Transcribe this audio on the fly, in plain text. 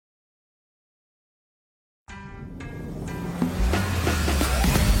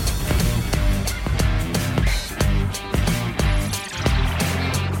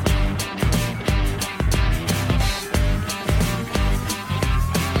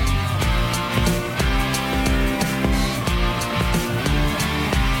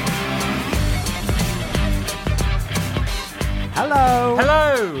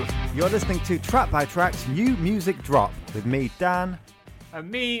You're listening to Track by Track's New Music Drop with me, Dan.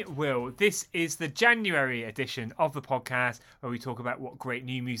 And me, Will. This is the January edition of the podcast where we talk about what great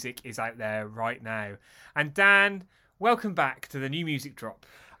new music is out there right now. And Dan, welcome back to the New Music Drop.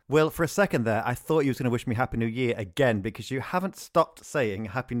 Will, for a second there, I thought you was going to wish me Happy New Year again because you haven't stopped saying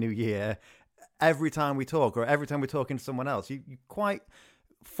Happy New Year every time we talk or every time we're talking to someone else. You're quite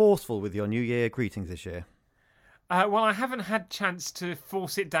forceful with your New Year greetings this year. Well, I haven't had chance to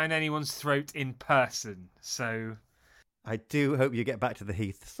force it down anyone's throat in person, so... I do hope you get back to the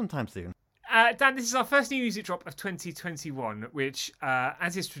Heath sometime soon. Dan, this is our first New Music Drop of 2021, which,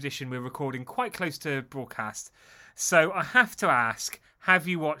 as is tradition, we're recording quite close to broadcast. So I have to ask, have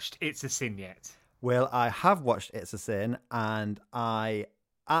you watched It's a Sin yet? Well, I have watched It's a Sin, and I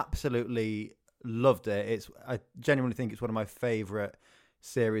absolutely loved it. I genuinely think it's one of my favourite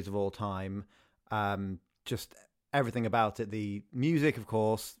series of all time. Just everything about it, the music, of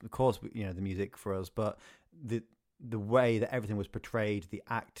course, you know, the music for us, but the way that everything was portrayed, the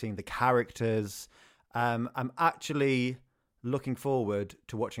acting, the characters. I'm actually looking forward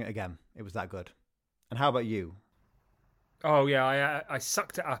to watching it again. It was that good. And how about you? Oh, yeah, I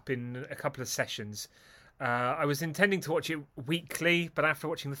sucked it up in a couple of sessions. I was intending to watch it weekly, but after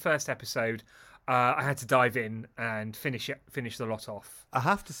watching the first episode, I had to dive in and finish the lot off. I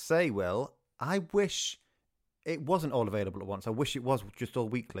have to say, Will, I wish it wasn't all available at once. I wish it was just all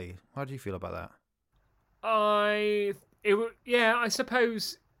weekly. How do you feel about that? I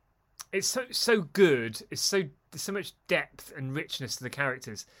suppose it's so good. There's so much depth and richness to the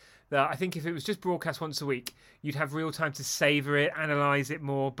characters that I think if it was just broadcast once a week, you'd have real time to savour it, analyse it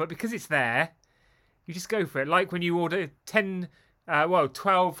more. But because it's there, you just go for it. Like when you order 12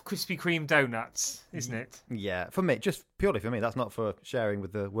 Krispy Kreme donuts, isn't it? Yeah, for me, just purely for me. That's not for sharing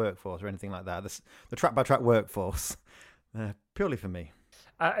with the workforce or anything like that. The track by track workforce, purely for me.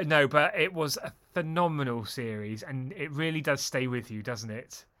 No, but it was a phenomenal series, and it really does stay with you, doesn't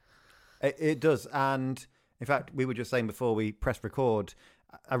it? It does, and in fact, we were just saying before we pressed record,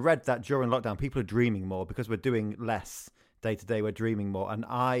 I read that during lockdown, people are dreaming more because we're doing less day to day. We're dreaming more, and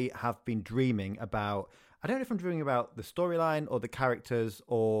I have been dreaming about. I don't know if I'm dreaming about the storyline or the characters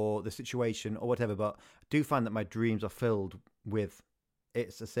or the situation or whatever, but I do find that my dreams are filled with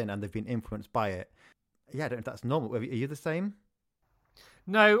It's a Sin, and they've been influenced by it. Yeah, I don't know if that's normal. Are you the same?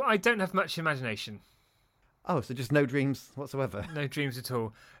 No, I don't have much imagination. Oh, so just no dreams whatsoever? No dreams at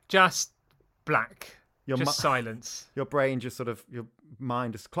all. Just black. Silence. Your brain just your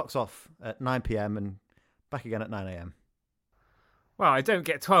mind just clocks off at 9 p.m. and back again at 9 a.m. Well, I don't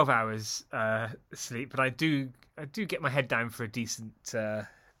get 12 hours sleep, but I do get my head down for a decent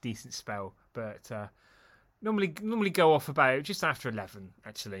spell. But normally go off about just after 11,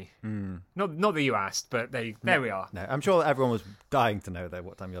 actually. Not that you asked, but there we are. No, I'm sure everyone was dying to know, though,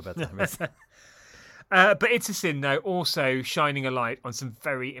 what time your bedtime is. But It's a Sin, though, also shining a light on some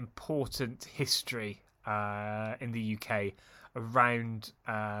very important history in the UK around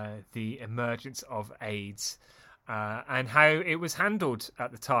the emergence of AIDS and how it was handled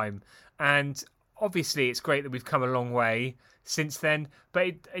at the time. And obviously, it's great that we've come a long way since then, but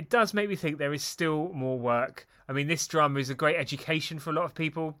it does make me think there is still more work. I mean, this drama is a great education for a lot of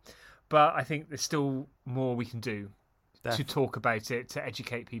people, but I think there's still more we can do to talk about it, to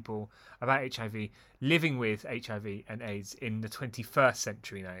educate people about HIV, living with HIV and AIDS in the 21st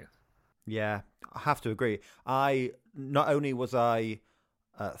century now. Yeah, I have to agree. Not only was I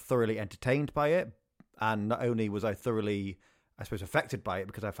thoroughly entertained by it, and not only was I thoroughly, I suppose, affected by it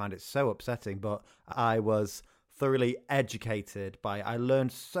because I found it so upsetting, but I was thoroughly educated by it. I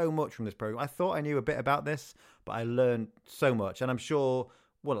learned so much from this program. I thought I knew a bit about this, but I learned so much. And I am sure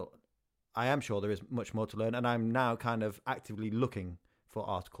there is much more to learn. And I'm now kind of actively looking for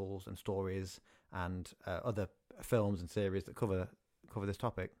articles and stories and other films and series that cover this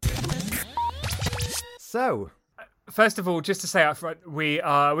topic. So, first of all, just to say up front, we're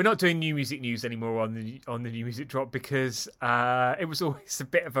not doing new music news anymore on the New Music Drop because it was always a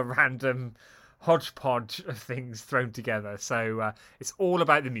bit of a random hodgepodge of things thrown together. So it's all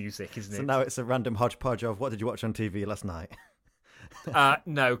about the music, isn't it? So now it's a random hodgepodge of what did you watch on TV last night?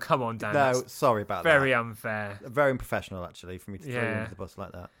 No, come on, Dan. No, sorry about that. Very unfair. Very unprofessional, actually, for me to throw you under the bus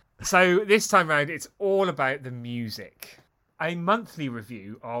like that. So this time round, it's all about the music. A monthly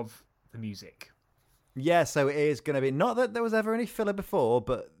review of the music. Yeah, so it is going to be, not that there was ever any filler before,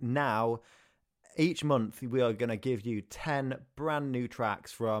 but now, each month, we are going to give you 10 brand new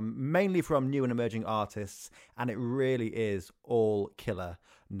tracks mainly from new and emerging artists, and it really is all killer,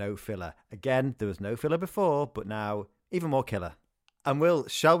 no filler. Again, there was no filler before, but now, even more killer.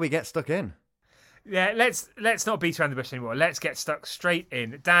 And shall we get stuck in? Yeah, let's not beat around the bush anymore. Let's get stuck straight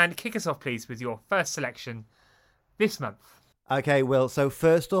in. Dan, kick us off, please, with your first selection this month. Okay, Will. So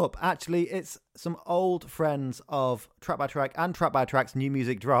first up, actually, it's some old friends of Track by Track and Track by Track's new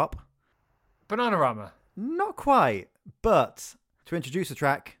music drop. Bananarama. Not quite, but to introduce the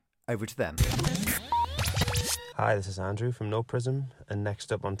track, over to them. Hi, this is Andrew from No Prism, and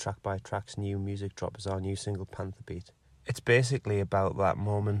next up on Track by Track's new music drop is our new single Panther Beat. It's basically about that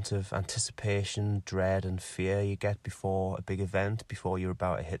moment of anticipation, dread and fear you get before a big event, before you're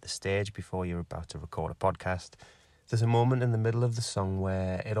about to hit the stage, before you're about to record a podcast. There's a moment in the middle of the song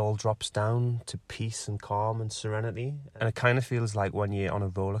where it all drops down to peace and calm and serenity. And it kind of feels like when you're on a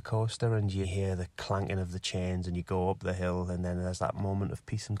roller coaster and you hear the clanking of the chains and you go up the hill, and then there's that moment of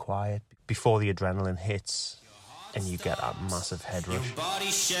peace and quiet before the adrenaline hits and you get that massive head rush. Your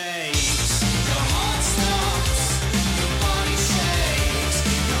body shakes, your heart stops, your body shakes,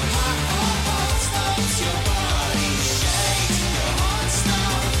 your heart stops, your body shakes, your heart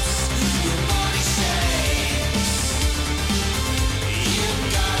stops, your body shakes. You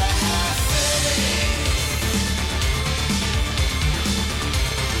gotta have faith.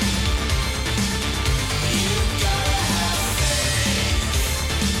 You gotta have faith.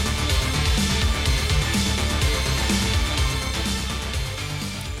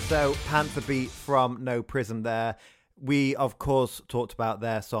 So, Panther Beat from No Prism there. We, of course, talked about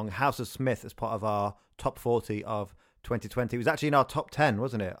their song House of Smith as part of our top 40 of 2020. It was actually in our top 10,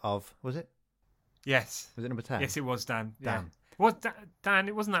 wasn't it? Was it? Yes. Was it number 10? Yes, it was, Dan. Yeah. Dan. Dan,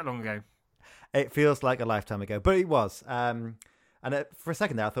 it wasn't that long ago. It feels like a lifetime ago, but it was. And for a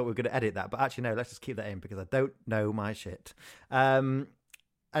second there, I thought we were going to edit that, but actually, no, let's just keep that in because I don't know my shit. And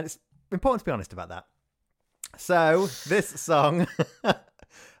it's important to be honest about that. So, this song...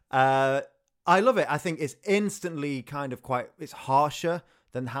 I love it. I think it's instantly kind of it's harsher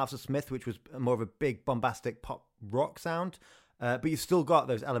than House of Smith, which was more of a big bombastic pop rock sound. But you've still got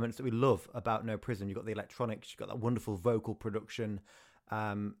those elements that we love about No Prism. You've got the electronics, you've got that wonderful vocal production.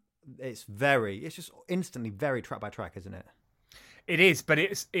 It's just instantly very track by track, isn't it? It is, but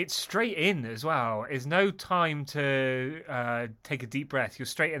it's straight in as well. There's no time to take a deep breath. You're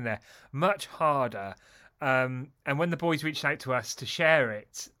straight in there. Much harder. And when the boys reached out to us to share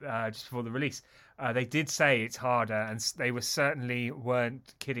it just before the release, they did say it's harder, and they certainly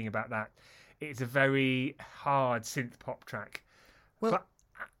weren't kidding about that. It's a very hard synth pop track. Well, but,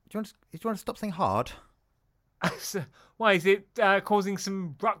 do you want to stop saying hard? Why is it causing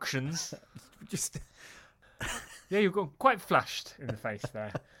some ructions? Just yeah, you've got quite flushed in the face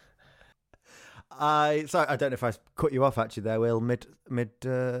there. I don't know if I cut you off actually there, Will, mid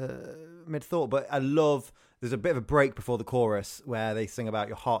thought, but I love there's a bit of a break before the chorus where they sing about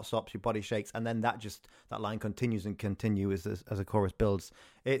your heart stops, your body shakes, and then that line continues as a chorus builds.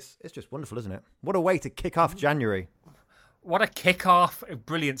 It's just wonderful, isn't it? What a way to kick off January. What a kick-off. A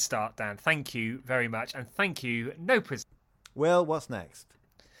brilliant start, Dan. Thank you very much, and thank you, No Prism. Will, what's next?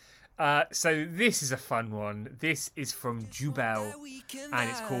 So this is a fun one. This is from Jubel, and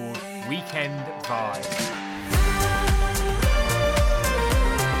it's called Weekend Vibe.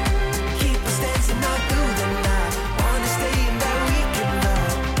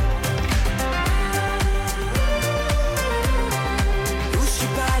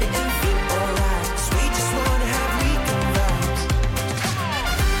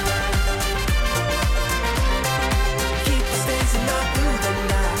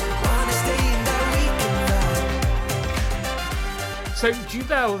 So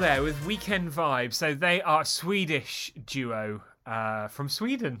Jubel there with Weekend Vibe. So they are a Swedish duo from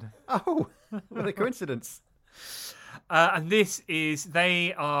Sweden. Oh, what a coincidence. And this is,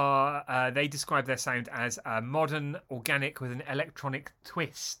 they describe their sound as modern, organic with an electronic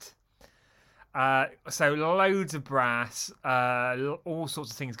twist. So loads of brass, all sorts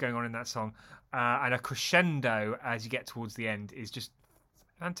of things going on in that song. And a crescendo as you get towards the end is just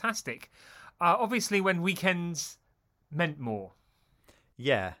fantastic. Obviously when Weekends meant more.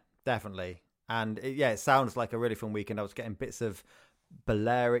 Yeah, definitely. And it sounds like a really fun weekend. I was getting bits of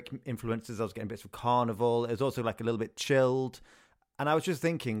Balearic influences. I was getting bits of Carnival. It was also like a little bit chilled. And I was just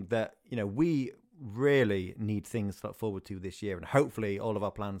thinking that, we really need things to look forward to this year. And hopefully all of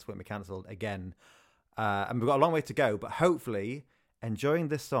our plans won't be cancelled again. And we've got a long way to go. But hopefully enjoying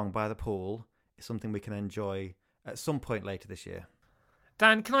this song by the pool is something we can enjoy at some point later this year.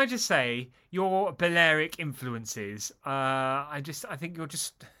 Dan, can I just say, your Balearic influences, I think you're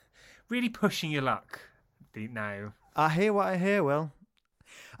just really pushing your luck now. I hear what I hear, Will.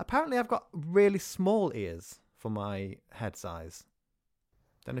 Apparently I've got really small ears for my head size.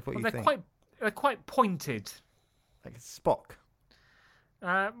 Don't know what you think. They're quite pointed. Like Spock.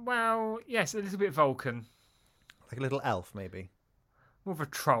 Well, yes, a little bit Vulcan. Like a little elf, maybe. More of a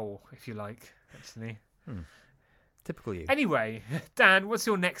troll, if you like, actually. Typical you. Anyway, Dan, what's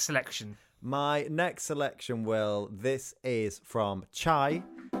your next selection? My next selection, Will, this is from Chai,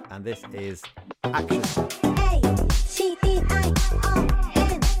 and this is Action. A-C-D-I-O-N.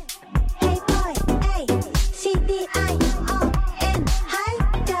 Hey boy, A-C-D-I-O-N. Hi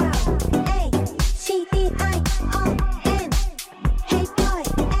girl, A-C-D-I-O-N. Hey boy,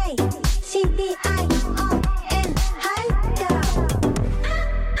 A-C-D-I-O-N. Hi girl.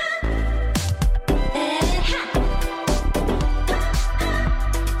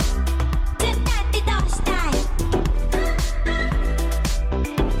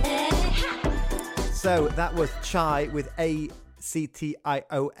 So that was Chai with A-C-T-I-O-N,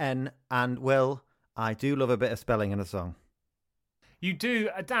 and Will, I do love a bit of spelling in a song. You do,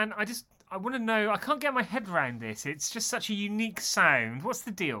 Dan. I want to know. I can't get my head around this. It's just such a unique sound. What's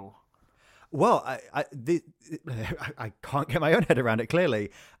the deal? Well, I can't get my own head around it, clearly.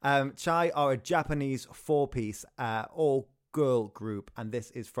 Chai are a Japanese four-piece, all-girl group, and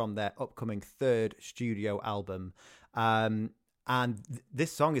this is from their upcoming third studio album.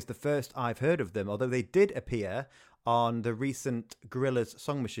 This song is the first I've heard of them, although they did appear on the recent Gorillaz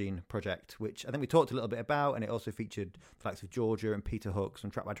Song Machine project, which I think we talked a little bit about, and it also featured the likes of Georgia and Peter Hook, some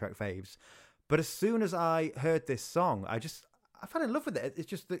track-by-track faves. But as soon as I heard this song, I fell in love with it. It's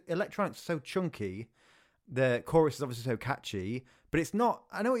just the electronic's so chunky, the chorus is obviously so catchy, but it's not,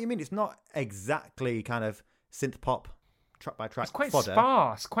 I know what you mean, it's not exactly kind of synth pop track-by-track It's quite fodder.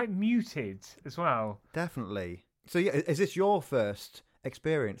 sparse, quite muted as well. Definitely. So yeah, is this your first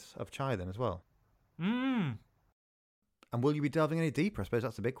experience of Chai then as well? Mm. And will you be delving any deeper? I suppose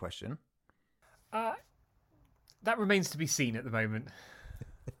that's a big question. That remains to be seen at the moment.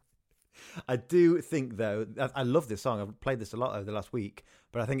 I do think, though, I love this song. I've played this a lot over the last week,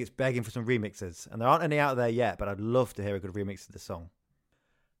 but I think it's begging for some remixes. And there aren't any out there yet, but I'd love to hear a good remix of this song.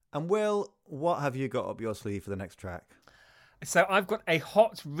 And Will, what have you got up your sleeve for the next track? So I've got a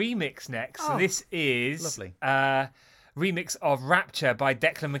hot remix next. So this is lovely. Remix of Rapture by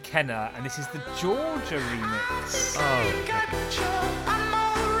Declan McKenna, and this is the Georgia remix. I'm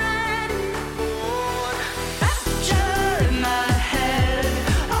already bored. Rapture in my head.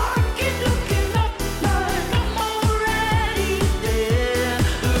 I keep looking up like I'm already there.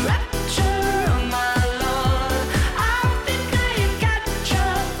 Rapture, my lord. I think I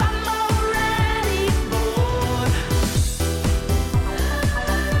capture. I'm already bored.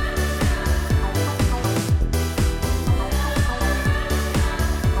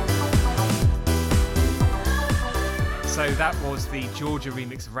 So that was the Georgia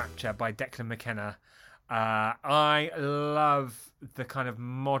remix of Rapture by Declan McKenna. I love the kind of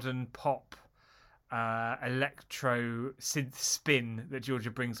modern pop electro synth spin that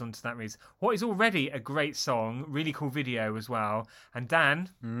Georgia brings onto that remix. What is already a great song, really cool video as well. And Dan,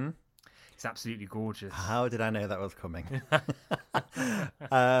 it's absolutely gorgeous. How did I know that was coming?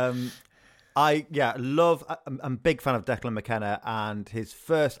 I'm a big fan of Declan McKenna, and his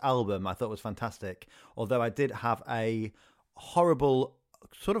first album I thought was fantastic. Although I did have a horrible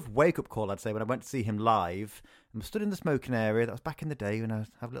sort of wake-up call, I'd say, when I went to see him live. I stood in the smoking area. That was back in the day when I was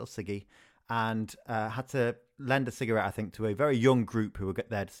having a little ciggy, and had to lend a cigarette, I think, to a very young group who were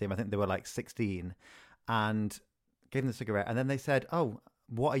there to see him. I think they were like 16, and gave them the cigarette. And then they said, "Oh,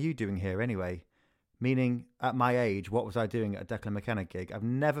 what are you doing here anyway?" Meaning, at my age, what was I doing at a Declan McKenna gig? I've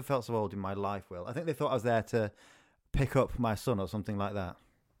never felt so old in my life, Will. I think they thought I was there to pick up my son or something like that.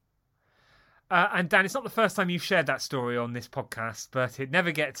 And Dan, it's not the first time you've shared that story on this podcast, but it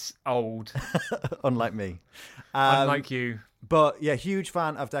never gets old. Unlike me. Unlike you. But yeah, huge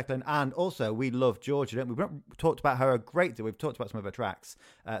fan of Declan. And also, we love Georgia, don't we? We've not talked about her a great deal. We've talked about some of her tracks.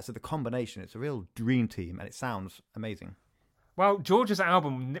 So the combination, it's a real dream team, and it sounds amazing. Well, Georgia's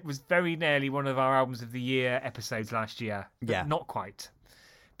album was very nearly one of our Albums of the Year episodes last year. But Yeah. Not quite.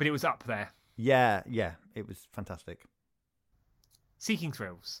 But it was up there. Yeah, it was fantastic. Seeking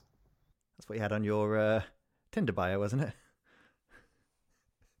Thrills. That's what you had on your Tinder bio, wasn't it?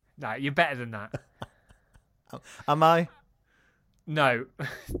 No, you're better than that. Am I? No.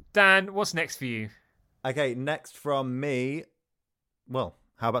 Dan, what's next for you? Okay, next from me. Well,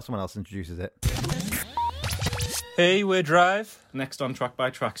 how about someone else introduces it? Hey, we're Drive. Next on Track by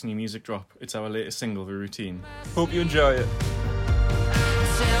Track's new music drop. It's our latest single, The Routine. Hope you enjoy it.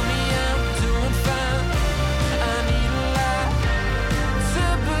 Tell me I'm doing fine. I need a lot to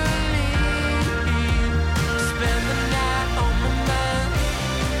believe. Spend the night on my mind.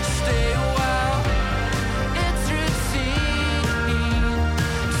 Stay a while. It's routine.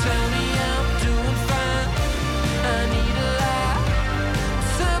 Tell me I'm doing fine. I need a lot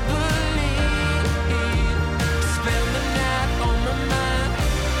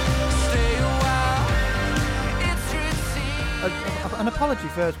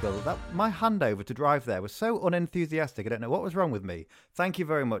apology first, Will. That my handover to Drive there was so unenthusiastic. I don't know what was wrong with me. Thank you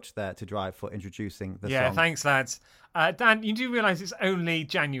very much there to Drive for introducing the Yeah, song. thanks, lads. Dan, you do realise it's only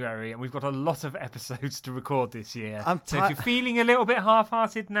January and we've got a lot of episodes to record this year. So if you're feeling a little bit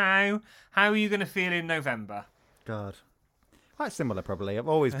half-hearted now, how are you going to feel in November? God. Quite similar, probably. I've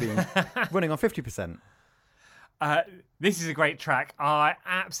always been running on 50%. This is a great track. I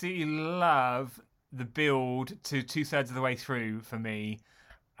absolutely love the build to 2/3 of the way through for me.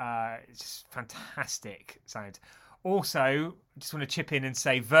 It's just fantastic sound. Also, I just want to chip in and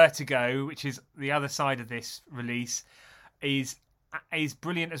say Vertigo, which is the other side of this release, is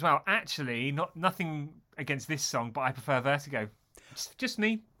brilliant as well. Actually, nothing against this song, but I prefer Vertigo. Just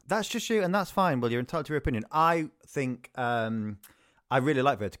me. That's just you, and that's fine. Well, you're entitled to your opinion. I think I really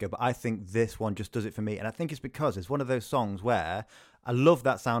like Vertigo, but I think this one just does it for me. And I think it's because it's one of those songs where I love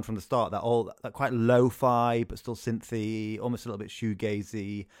that sound from the start, that quite lo-fi but still synthy, almost a little bit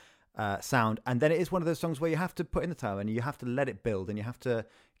shoegazy sound. And then it is one of those songs where you have to put in the time and you have to let it build and you have to,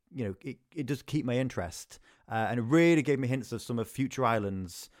 it does keep my interest. And it really gave me hints of some of Future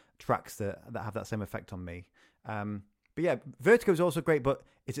Island's tracks that have that same effect on me. But yeah, Vertigo is also great, but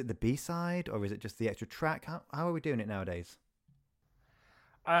is it the B-side or is it just the extra track? How are we doing it nowadays?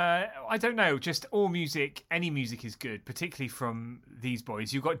 I don't know. Just all music, any music is good, particularly from these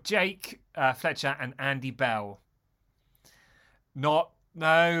boys. You've got Jake Fletcher and Andy Bell. No.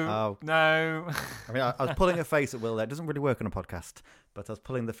 I mean, I was pulling a face at Will there. It doesn't really work on a podcast, but I was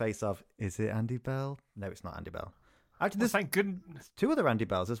pulling the face of, is it Andy Bell? No, it's not Andy Bell. Actually, there's thank goodness. Two other Andy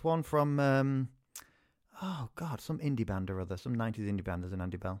Bells. There's one from, some indie band or other, some 90s indie band. There's an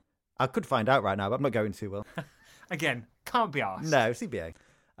Andy Bell. I could find out right now, but I'm not going to, Will. Again, can't be asked. No, CBA.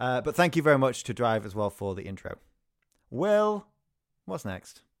 But thank you very much to Drive as well for the intro. Will, what's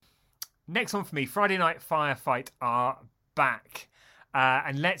next? Next one for me, Friday Night Firefight are back.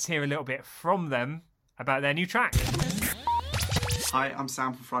 And let's hear a little bit from them about their new track. Hi, I'm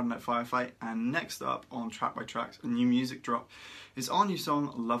Sam from Friday Night Firefight, and next up on Track by Tracks, a new music drop, is our new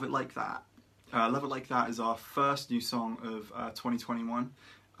song, Love It Like That. Love It Like That is our first new song of 2021.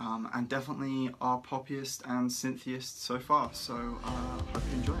 And definitely our poppiest and synthiest so far, so hope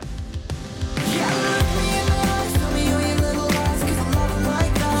you enjoy it.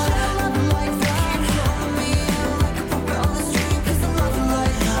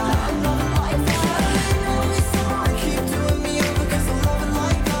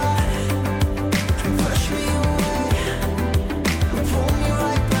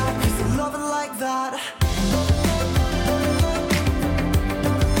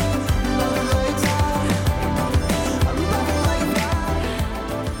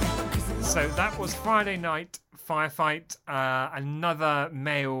 So that was Friday Night Firefight, another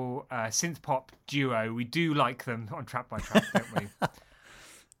male synth pop duo. We do like them on Track by Track, don't we?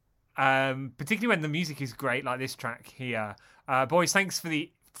 Particularly when the music is great, like this track here. Boys, thanks for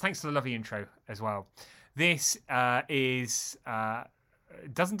the lovely intro as well. This doesn't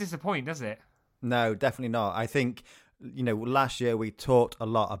disappoint, does it? No, definitely not. I think, last year we talked a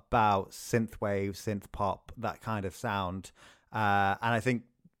lot about synthwave, synth pop, that kind of sound. And I think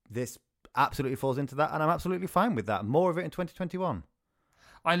this absolutely falls into that, and I'm absolutely fine with that. More of it in 2021.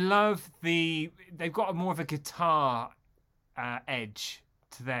 I love they've got more of a guitar edge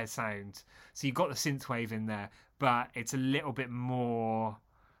to their sound. So you've got the synthwave in there, but it's a little bit more.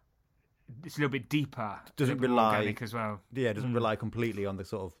 It's a little bit deeper. Doesn't more rely organic as well. Yeah, it doesn't rely completely on the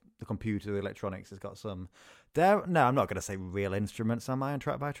sort of the computer, the electronics. It's got some. No, I'm not going to say real instruments. Am I on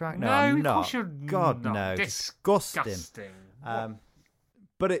Track by Track? No, I'm of not. Course you're God, not. no, disgusting.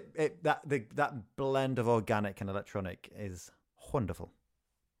 But that blend of organic and electronic is wonderful.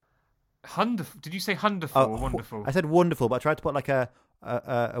 Did you say wonderful or wonderful? I said wonderful, but I tried to put like a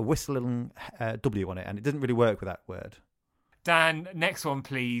whistling W on it, and it didn't really work with that word. Dan, next one,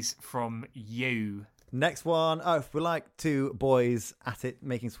 please, from you. Next one. Oh, if we like two boys at it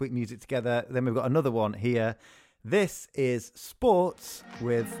making sweet music together, then we've got another one here. This is Sports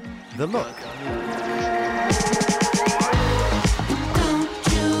with The Look.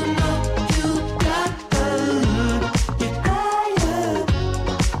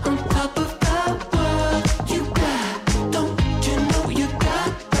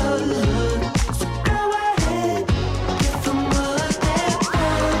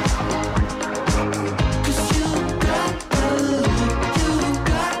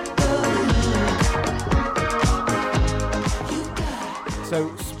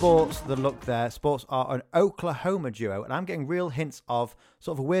 So Sports, The Look there. Sports are an Oklahoma duo, and I'm getting real hints of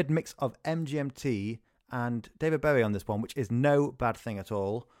sort of a weird mix of MGMT and David Bowie on this one, which is no bad thing at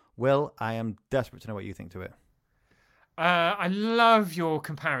all. Will, I am desperate to know what you think to it. I love your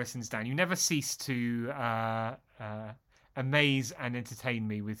comparisons, Dan. You never cease to amaze and entertain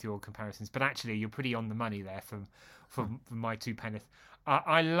me with your comparisons. But actually, you're pretty on the money there for my two penneth.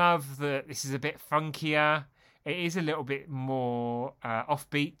 I love that this is a bit funkier. It is a little bit more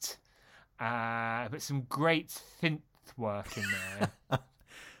offbeat, but some great synth work in there.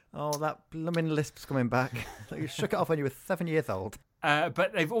 Oh, that blooming lisp's coming back. You shook it off when you were 7 years old.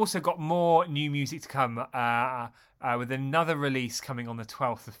 But they've also got more new music to come with another release coming on the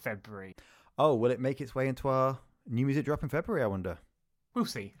 12th of February. Oh, will it make its way into our new music drop in February, I wonder? We'll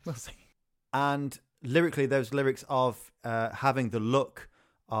see. We'll see. And lyrically, those lyrics of having the look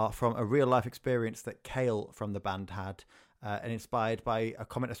are from a real-life experience that Kale from the band had, and inspired by a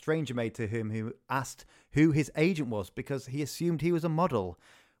comment a stranger made to him who asked who his agent was because he assumed he was a model.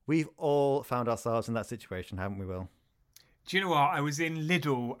 We've all found ourselves in that situation, haven't we, Will? Do you know what? I was in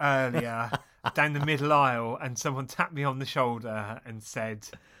Lidl earlier down the middle aisle and someone tapped me on the shoulder and said,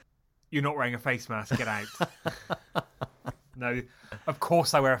 "You're not wearing a face mask, get out." No, of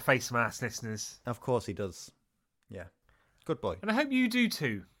course I wear a face mask, listeners. Of course he does. Yeah. Good boy. And I hope you do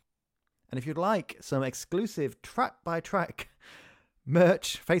too. And if you'd like some exclusive track-by-track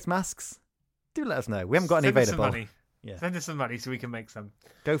merch, face masks, do let us know. We haven't got any Send us some available. money. Yeah. Send us some money so we can make some.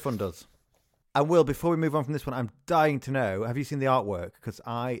 Go fund us. And Will, before we move on from this one, I'm dying to know, have you seen the artwork? Because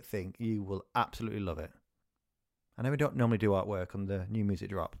I think you will absolutely love it. I know we don't normally do artwork on the new music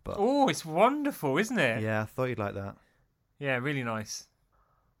drop, but... Oh, it's wonderful, isn't it? Yeah, I thought you'd like that. Yeah, really nice.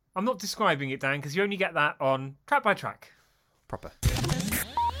 I'm not describing it, Dan, because you only get that on Track by Track. Proper.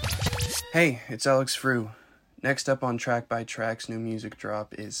 Hey, it's Alex Frew. Next up on Track by Track's new music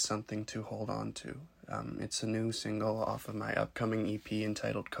drop is Something to Hold On To. It's a new single off of my upcoming EP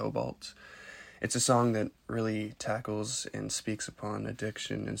entitled Cobalt. It's a song that really tackles and speaks upon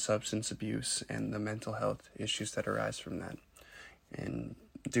addiction and substance abuse and the mental health issues that arise from that. And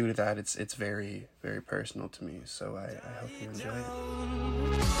due to that, it's very, very personal to me, so I hope you enjoy it.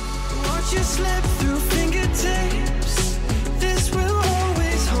 Watch you slip through fingertips. This will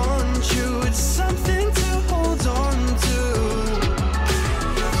always haunt you. It's something to hold on to.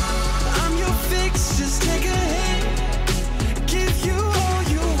 I'm your fix, just take a hit. Give you all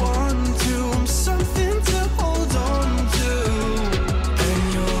you want to. I'm something to hold on to.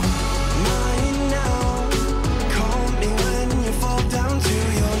 And you're mine now. Call me when you fall down to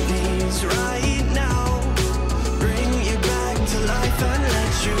your knees right now. Bring you back to life and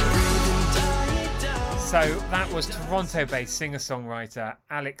let you breathe and die down. So that was Toronto-based singer-songwriter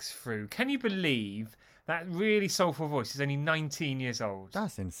Alex Frew. Can you believe that really soulful voice is only 19 years old?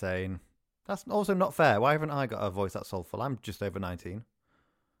 That's insane. That's also not fair. Why haven't I got a voice that soulful? I'm just over 19.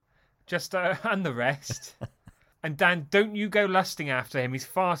 Just and the rest. And Dan, don't you go lusting after him. He's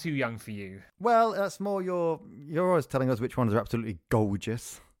far too young for you. Well, that's more you're always telling us which ones are absolutely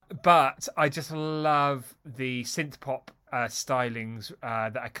gorgeous. But I just love the synth pop stylings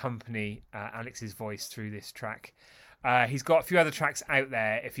that accompany Alex's voice through this track. He's got a few other tracks out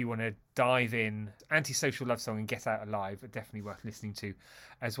there if you want to dive in. Antisocial Love Song and Get Out Alive are definitely worth listening to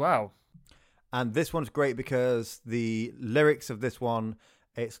as well. And this one's great because the lyrics of this one,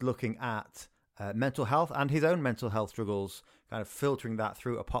 it's looking at mental health and his own mental health struggles, kind of filtering that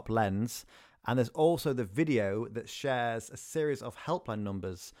through a pop lens. And there's also the video that shares a series of helpline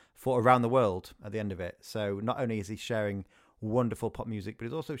numbers for around the world at the end of it. So not only is he sharing wonderful pop music, but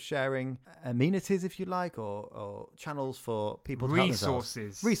he's also sharing amenities, if you like, or channels for people to help themselves.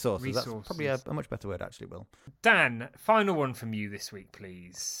 Resources. That's probably a much better word, actually, Will. Dan, final one from you this week,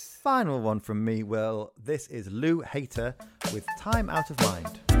 please. Final one from me, Will. This is Lou Hater with Time Out of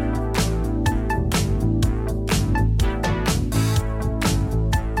Mind.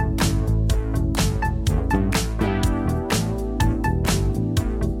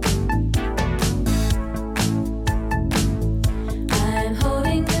 I'm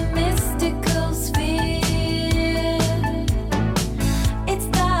holding the mystical sphere. It's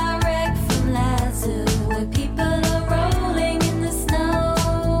direct from Lazo, where people are rolling in the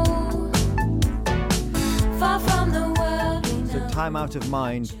snow. Far from the world we know. So Time Out of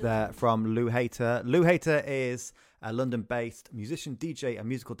Mind there from Lou Hater. Lou Hater is a London-based musician, DJ and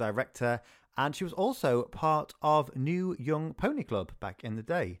musical director, and she was also part of New Young Pony Club back in the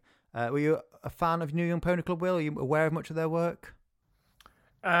day. Were you a fan of New Young Pony Club, Will? Are you aware of much of their work?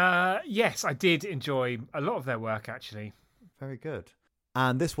 Yes, I did enjoy a lot of their work, actually. Very good.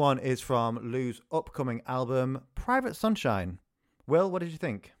 And this one is from Lou's upcoming album, Private Sunshine. Will, what did you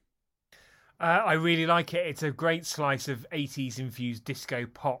think? I really like it. It's a great slice of 80s infused disco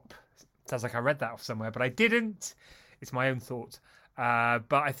pop. Sounds like I read that off somewhere, but I didn't. It's my own thought.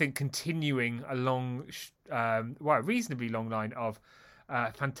 But I think continuing a a reasonably long line of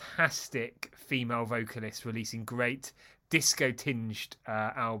fantastic female vocalists releasing great disco-tinged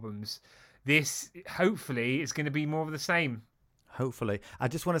albums. This, hopefully, is going to be more of the same. Hopefully. I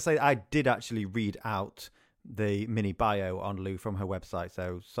just want to say I did actually read out the mini bio on Lou from her website,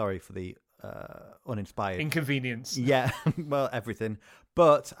 so sorry for the uninspired inconvenience. Yeah, well, everything.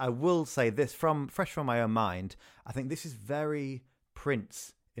 But I will say this, fresh from my own mind, I think this is very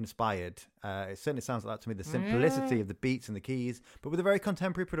Prince inspired. It certainly sounds like that to me, the simplicity of the beats and the keys, but with a very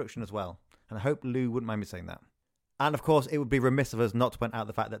contemporary production as well. And I hope Lou wouldn't mind me saying that. And of course, it would be remiss of us not to point out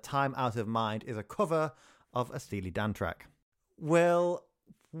the fact that Time Out of Mind is a cover of a Steely Dan track. Will,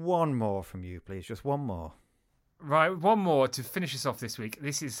 one more from you, please. Just one more. Right, one more to finish us off this week.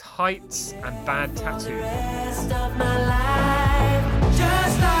 This is Heights and Bad Tattoo. Rest of my life,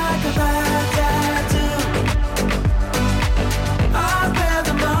 just like a bad tattoo. I'll bear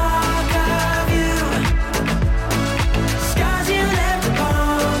the mark of you. Scars you left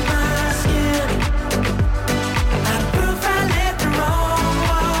upon my skin. I'm proof I let the wrong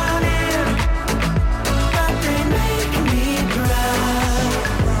one in. But they make me proud.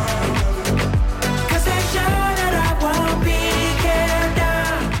 'Cause they're sure that I won't be kept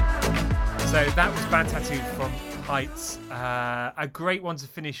down. So that was Bad Tattoo from Heights. A great one to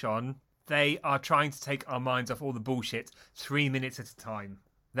finish on. They are trying to take our minds off all the bullshit 3 minutes at a time.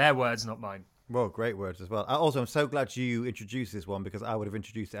 Their words, not mine. Well, great words as well. Also, I'm so glad you introduced this one because I would have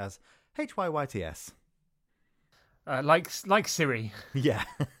introduced it as HYYTS. Like Siri. Yeah.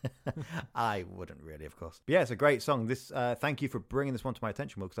 I wouldn't really, of course. But yeah, it's a great song. This. Thank you for bringing this one to my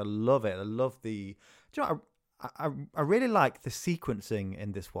attention, because I love it. I love the... Do you know, I really like the sequencing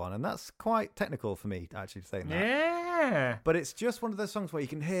in this one, and that's quite technical for me, actually, saying that. Yeah. But it's just one of those songs where you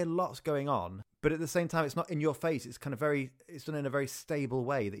can hear lots going on, but at the same time, it's not in your face. It's kind of it's done in a very stable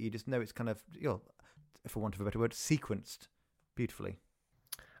way that you just know it's kind of, for want of a better word, sequenced beautifully.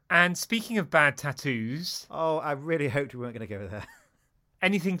 And speaking of bad tattoos... Oh, I really hoped we weren't going to go there.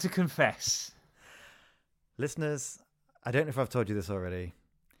 Anything to confess? Listeners, I don't know if I've told you this already,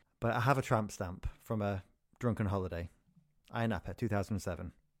 but I have a tramp stamp from a drunken holiday. Ayia Napa,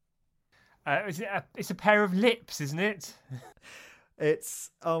 2007. It's a pair of lips, isn't it?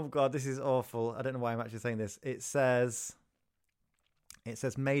 It's, oh God, this is awful. I don't know why I'm actually saying this. It says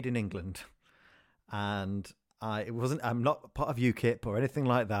made in England. And I'm not part of UKIP or anything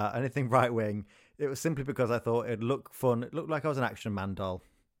like that, anything right wing. It was simply because I thought it'd look fun. It looked like I was an Action Man doll.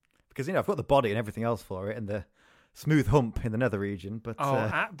 Because, I've got the body and everything else for it, and the smooth hump in the nether region. But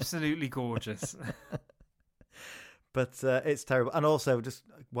absolutely gorgeous. But it's terrible. And also, just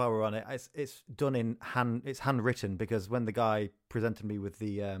while we're on it, it's done in hand. It's handwritten, because when the guy presented me with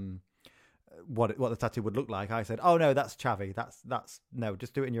the what the tattoo would look like, I said, "Oh no, that's Chavi. That's no,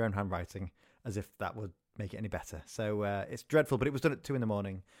 just do it in your own handwriting," as if that would make it any better. So it's dreadful. But it was done at 2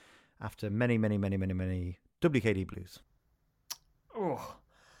 a.m. after many WKD blues. Oh,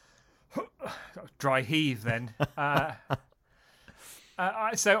 dry heave then.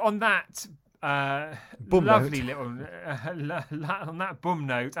 So on that. Lovely little on that bum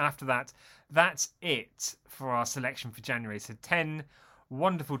note. After that, that's it for our selection for January. So 10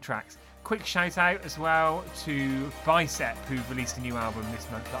 wonderful tracks. Quick shout out as well to Bicep, who've released a new album this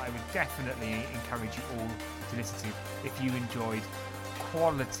month that I would definitely encourage you all to listen to if you enjoyed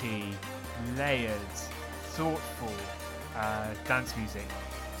quality, layered, thoughtful dance music.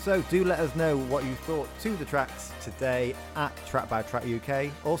 So do let us know what you thought to the tracks today at Track by Track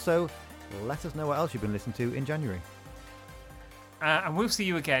UK. Also, let us know what else you've been listening to in January. And we'll see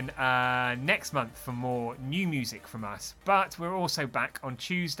you again next month for more new music from us. But we're also back on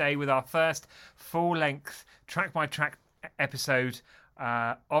Tuesday with our first full-length track-by-track episode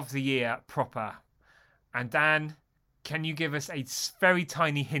of the year proper. And Dan, can you give us a very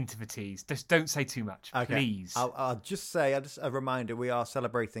tiny hint of a tease? Just don't say too much, okay. Please. I'll just say, just a reminder, we are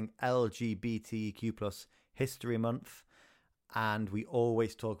celebrating LGBTQ+ History Month. And we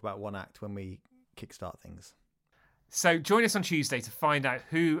always talk about one act when we kickstart things. So join us on Tuesday to find out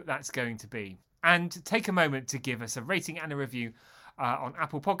who that's going to be. And take a moment to give us a rating and a review on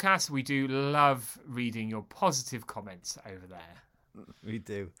Apple Podcasts. We do love reading your positive comments over there. We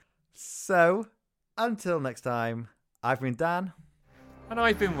do. So, until next time, I've been Dan. And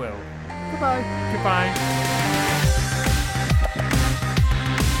I've been Will. Goodbye. Goodbye.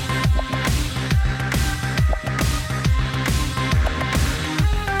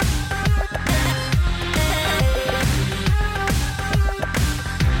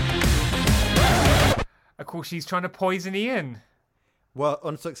 Of course, she's trying to poison Ian. Well,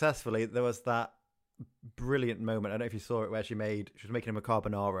 unsuccessfully. There was that brilliant moment. I don't know if you saw it, where she was making him a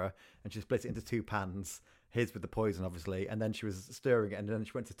carbonara and she split it into 2 pans. His with the poison, obviously, and then she was stirring it, and then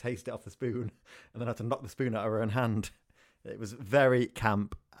she went to taste it off the spoon, and then had to knock the spoon out of her own hand. It was very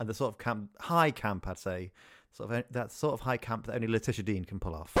camp, and the sort of high camp, I'd say, that sort of high camp that only Letitia Dean can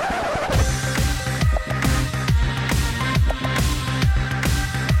pull off.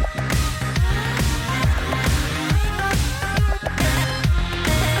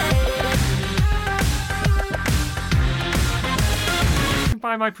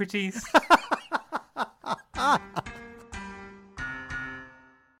 Bye, my pretties.